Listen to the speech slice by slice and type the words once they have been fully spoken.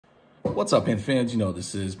What's up, Panther fans? You know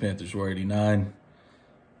this is Panthers Roar 89.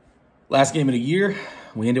 Last game of the year,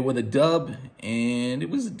 we ended with a dub, and it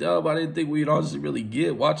was a dub I didn't think we'd honestly really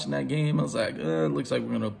get. Watching that game, I was like, it looks like we're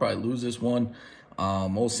going to probably lose this one.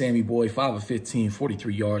 Old Sammy boy, 5 of 15,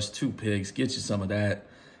 43 yards, 2 picks. Get you some of that.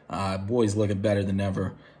 Boy's looking better than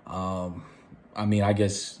ever. I mean, I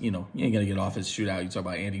guess, you ain't going to get off his shootout. You talk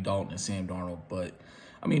about Andy Dalton and Sam Darnold. But,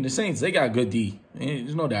 I mean, the Saints, they got good D.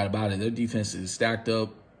 There's no doubt about it. Their defense is stacked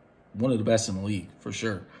up. One of the best in the league, for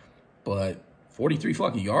sure. But 43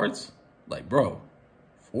 fucking yards? Like, bro,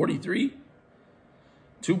 43?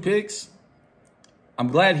 2 picks? I'm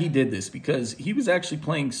glad he did this because he was actually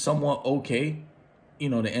playing somewhat okay,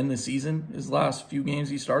 to end the season, his last few games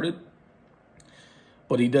he started.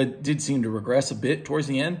 But he did seem to regress a bit towards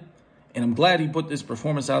the end. And I'm glad he put this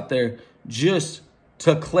performance out there just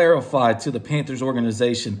to clarify to the Panthers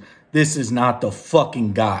organization, this is not the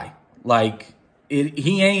fucking guy. Like,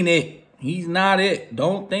 he ain't it. He's not it.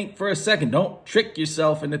 Don't think for a second. Don't trick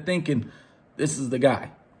yourself into thinking this is the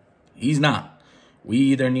guy. He's not. We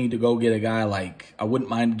either need to go get a guy like, I wouldn't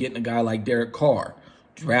mind getting a guy like Derek Carr,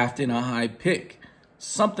 drafting a high pick,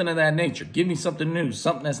 something of that nature. Give me something new,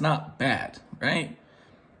 something that's not bad, right?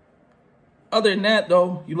 Other than that,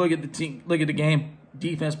 though, you look at the team, look at the game.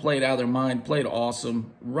 Defense played out of their mind, played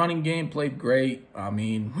awesome. Running game played great. I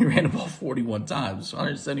mean, we ran the ball 41 times,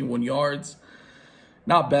 171 yards.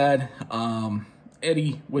 Not bad.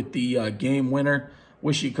 Eddie with the game winner.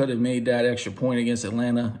 Wish you could have made that extra point against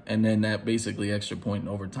Atlanta and then that basically extra point in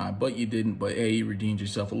overtime. But you didn't. But, hey, you redeemed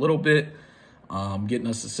yourself a little bit, getting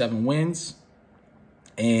us to 7 wins.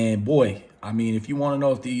 And, boy, I mean, if you want to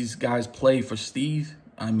know if these guys play for Steve,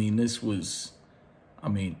 I mean,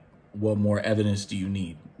 what more evidence do you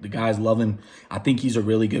need? The guys love him. I think he's a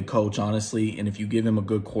really good coach, honestly. And if you give him a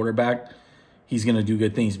good quarterback, he's going to do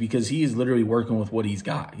good things because he is literally working with what he's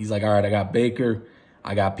got. He's like, all right, I got Baker,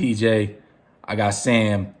 I got PJ, I got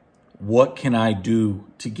Sam. What can I do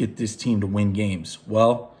to get this team to win games?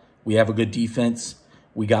 Well, we have a good defense.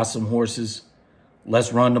 We got some horses.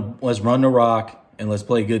 Let's run the rock and let's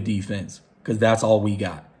play good defense because that's all we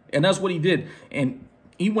got. And that's what he did. And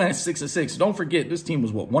he went 6-6. Don't forget, this team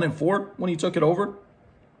was, 1-4 when he took it over?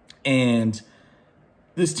 And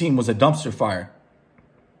this team was a dumpster fire.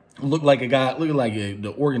 Looked like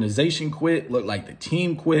the organization quit, looked like the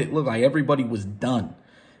team quit, looked like everybody was done.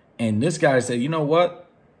 And this guy said, you know what?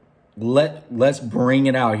 Let's bring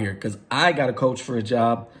it out here because I got to coach for a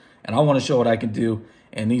job and I want to show what I can do.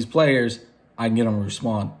 And these players, I can get them to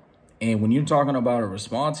respond. And when you're talking about a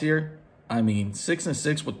response here, I mean,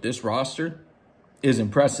 6-6 with this roster is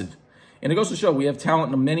impressive. And it goes to show we have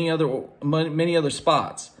talent in many other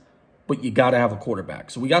spots, but you got to have a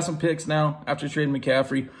quarterback. So we got some picks now after trading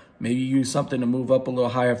McCaffrey. Maybe you use something to move up a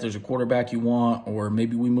little higher if there's a quarterback you want, or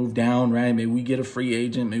maybe we move down, right? Maybe we get a free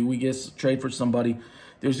agent. Maybe we trade for somebody.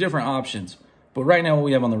 There's different options. But right now what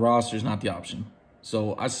we have on the roster is not the option.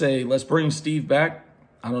 So I say let's bring Steve back.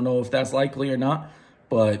 I don't know if that's likely or not,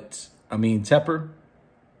 but, I mean, Tepper,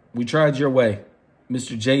 we tried your way.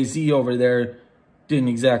 Mr. Jay-Z over there didn't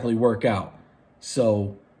exactly work out.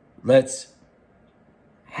 So let's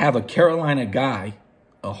have a Carolina guy,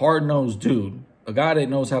 a hard-nosed dude, a guy that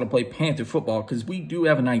knows how to play Panther football because we do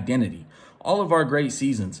have an identity. All of our great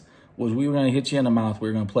seasons was we were going to hit you in the mouth, we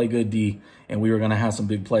were going to play good D, and we were going to have some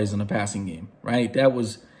big plays in the passing game, right?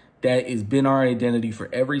 That has been our identity for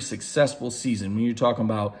every successful season. When you're talking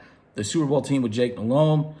about the Super Bowl team with Jake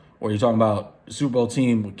Malone, or you're talking about the Super Bowl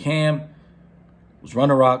team with Cam, was run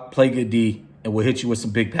the rock, play good D, and we'll hit you with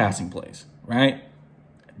some big passing plays, right?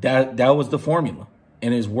 That was the formula,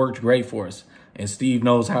 and it's worked great for us. And Steve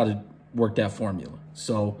knows how to work that formula.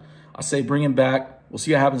 So I say bring him back. We'll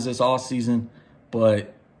see what happens this offseason.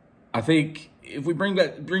 But I think if we bring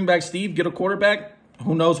back Steve, get a quarterback,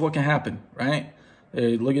 who knows what can happen, right?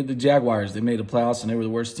 Look at the Jaguars. They made the playoffs, and they were the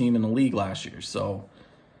worst team in the league last year. So,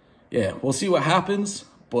 yeah, we'll see what happens.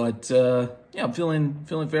 But, yeah, I'm feeling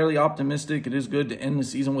fairly optimistic. It is good to end the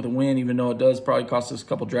season with a win, even though it does probably cost us a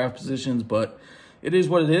couple draft positions. But it is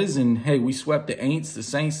what it is. And, hey, we swept the Aints, the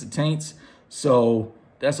Saints, the Taints. So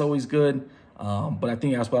that's always good. But I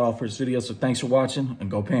think that's about all for this video. So thanks for watching, and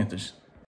go Panthers.